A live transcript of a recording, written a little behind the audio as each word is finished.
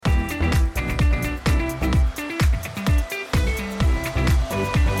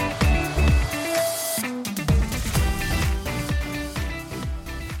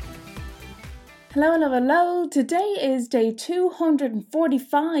Hello, hello, hello. Today is day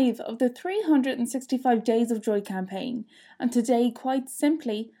 245 of the 365 Days of Joy campaign. And today, quite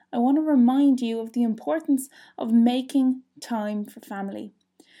simply, I want to remind you of the importance of making time for family.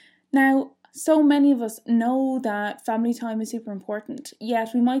 Now, so many of us know that family time is super important, yet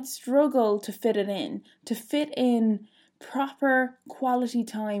we might struggle to fit in proper quality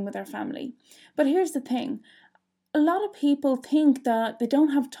time with our family. But here's the thing. A lot of people think that they don't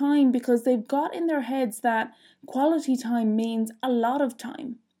have time because they've got in their heads that quality time means a lot of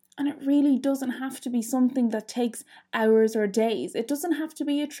time. And it really doesn't have to be something that takes hours or days. It doesn't have to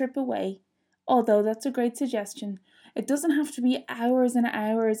be a trip away, although that's a great suggestion. It doesn't have to be hours and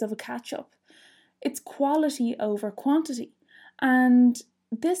hours of a catch-up. It's quality over quantity. And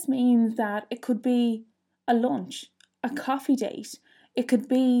this means that it could be a lunch, a coffee date. It could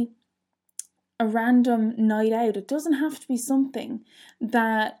be a random night out. It doesn't have to be something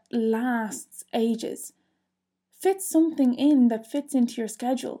that lasts ages. Fit something in that fits into your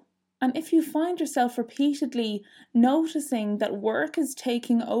schedule. And if you find yourself repeatedly noticing that work is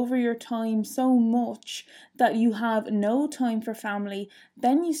taking over your time so much that you have no time for family,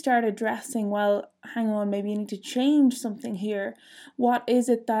 then you start addressing, well, hang on, maybe you need to change something here. What is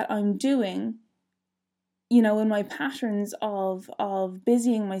it that I'm doing? In my patterns of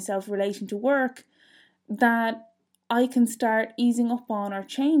busying myself relating to work, that I can start easing up on or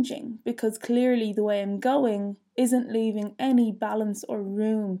changing, because clearly the way I'm going isn't leaving any balance or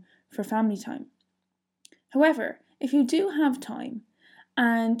room for family time. However, if you do have time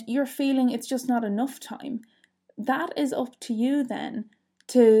and you're feeling it's just not enough time, that is up to you then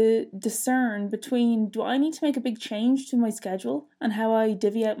to discern between, do I need to make a big change to my schedule and how I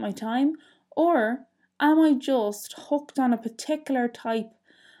divvy out my time, or am I just hooked on a particular type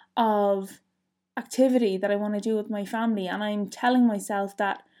of activity that I want to do with my family, and I'm telling myself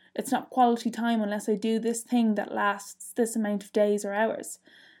that it's not quality time unless I do this thing that lasts this amount of days or hours.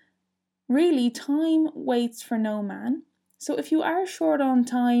 Really, time waits for no man. So if you are short on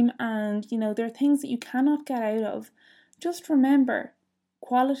time and there are things that you cannot get out of, just remember,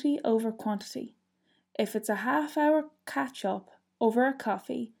 quality over quantity. If it's a half-hour catch-up over a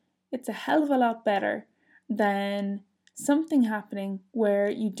coffee, it's a hell of a lot better than something happening where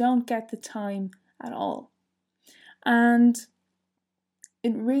you don't get the time at all. And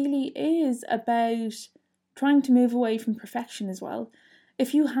it really is about trying to move away from perfection as well.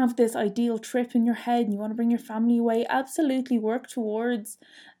 If you have this ideal trip in your head and you want to bring your family away, absolutely work towards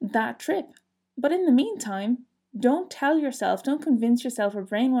that trip. But in the meantime, don't convince yourself or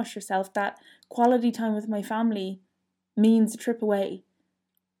brainwash yourself that quality time with my family means a trip away,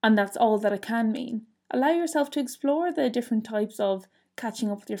 and that's all that it can mean. Allow yourself to explore the different types of catching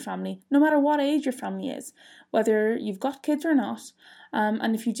up with your family, no matter what age your family is, whether you've got kids or not,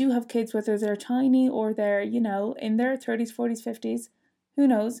 and if you do have kids, whether they're tiny or they're, in their 30s, 40s, 50s, who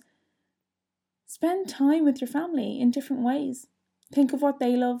knows. Spend time with your family in different ways. Think of what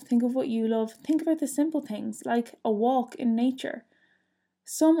they love, think of what you love, think about the simple things like a walk in nature.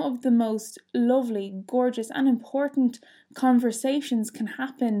 Some of the most lovely, gorgeous and important conversations can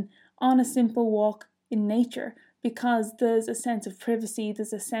happen on a simple walk in nature, because there's a sense of privacy,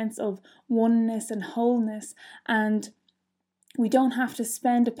 there's a sense of oneness and wholeness, and we don't have to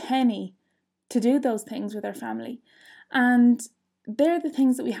spend a penny to do those things with our family. And they're the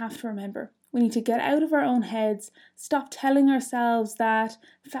things that we have to remember. We need to get out of our own heads, stop telling ourselves that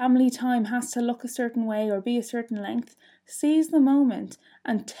family time has to look a certain way or be a certain length. Seize the moment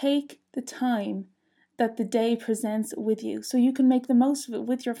and take the time that the day presents with you so you can make the most of it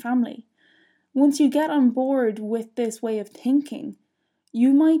with your family. Once you get on board with this way of thinking,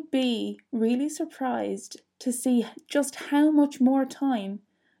 you might be really surprised to see just how much more time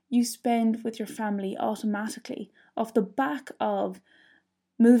you spend with your family automatically off the back of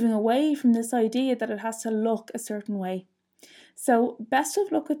moving away from this idea that it has to look a certain way. So best of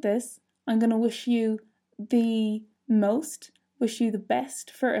luck with this. I'm going to wish you the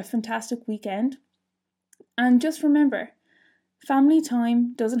best for a fantastic weekend. And just remember, family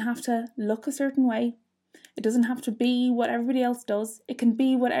time doesn't have to look a certain way. It doesn't have to be what everybody else does. It can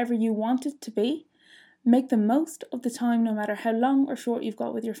be whatever you want it to be. Make the most of the time, no matter how long or short you've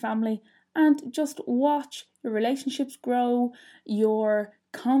got with your family, and just watch your relationships grow, your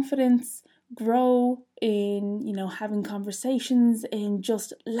confidence grow in, having conversations, in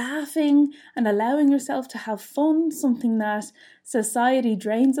just laughing and allowing yourself to have fun, something that society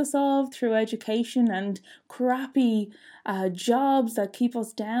drains us of through education and crappy jobs that keep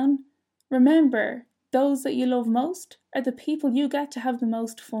us down. Remember, those that you love most are the people you get to have the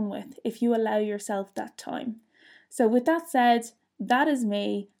most fun with if you allow yourself that time. So with that said, That is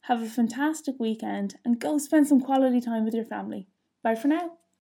me. Have a fantastic weekend and go spend some quality time with your family. Bye for now.